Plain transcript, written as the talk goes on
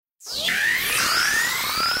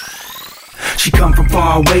She come from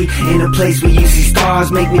far away, in a place where you see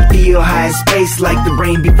stars, make me feel high in space like the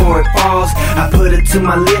rain before it falls. I put her to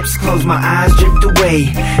my lips, close my eyes, drift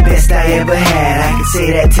away. Best I ever had, I can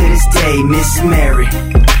say that to this day. Miss Mary,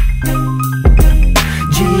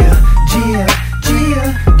 Gia, Gia,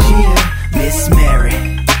 Gia, Gia, Miss Mary,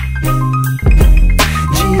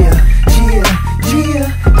 Gia, Gia, Gia,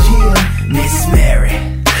 Gia, Miss Mary.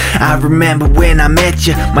 I remember when I met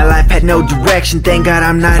you, my life had no direction. Thank God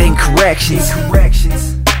I'm not in corrections.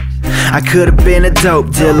 I could've been a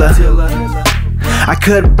dope dealer, I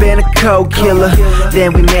could've been a coke killer.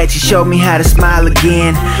 Then we met, you showed me how to smile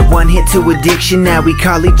again. One hit to addiction, now we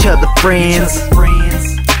call each other friends.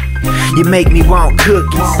 You make me want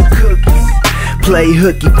cookies, play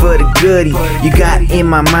hooky for the goodie. You got in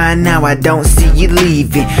my mind, now I don't see you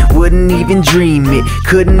leaving. Wouldn't even dream it,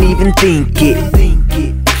 couldn't even think it.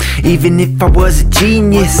 Even if I was a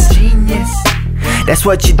genius, that's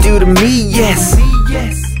what you do to me, yes.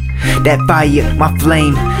 That fire, my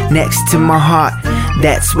flame, next to my heart,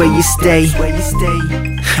 that's where you stay.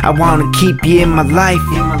 I wanna keep you in my life,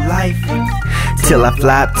 till I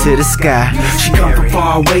fly up to the sky. She come from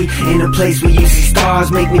far away, in a place where you see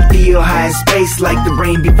stars, make me feel high in space like the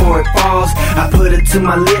rain before it falls. I put her to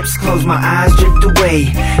my lips, close my eyes, drift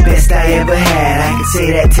away. Best I ever had, I can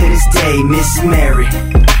say that to this day. Miss Mary,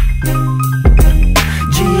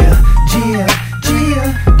 Gia, Gia, Gia,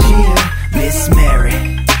 Gia, Miss Mary,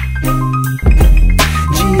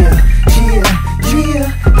 Gia, Gia, Gia,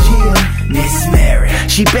 Gia, Miss Mary.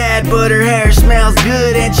 She bad but her hair smells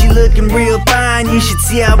good and she looking real fine. You should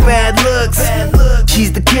see how bad looks.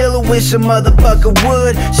 She's the killer, wish a motherfucker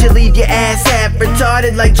would. She'll leave your ass half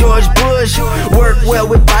retarded like George Bush. Work well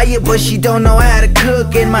with fire but she don't know how to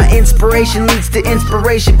cook. And my inspiration leads to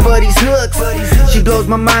inspiration for these hooks. She blows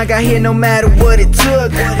my mind, got here no matter what it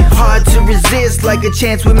took. Hard to resist, like a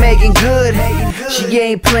chance we're making good. She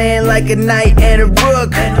ain't playing like a knight and a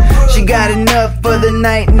rook. She got enough for the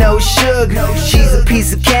night, no shug. She's a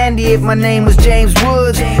piece of candy if my name was James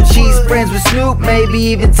Woods. She's friends with Snoop, maybe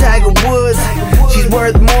even Tiger Woods. She's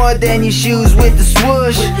worth more than your shoes with the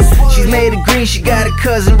swoosh. She's made of green, she got a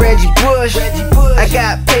cousin Reggie Bush. I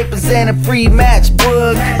got papers and a free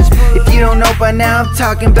matchbook. If you don't know by now, I'm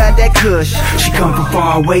talking about that kush. She come from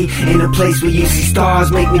far away, in a place where you see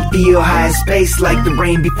stars, make me feel high in space like the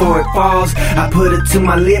rain before it falls. I put her to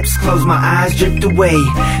my lips, close my eyes, drift away.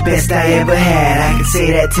 Best I ever had, I can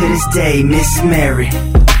say that to this day. Miss Mary,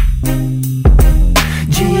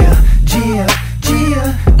 Gia, Gia,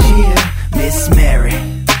 Gia, Gia, Miss Mary,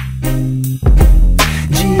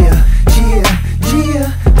 Gia, Gia, Gia,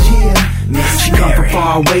 Gia, Miss Mary. She come from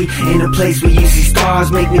far away, in a place where you see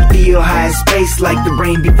stars, make me feel high in space like the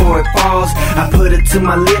rain before it falls. I put her to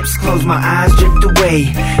my lips, close my eyes, drift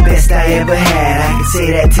away. Best I ever had, I can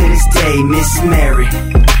say that to this day. Miss Mary,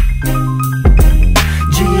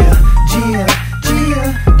 Gia, Gia, Gia,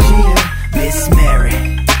 Gia, Miss Mary,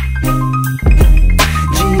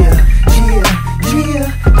 Gia, Gia, Gia,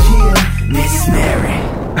 Gia, Miss Mary.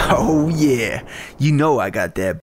 Oh yeah, you know I got that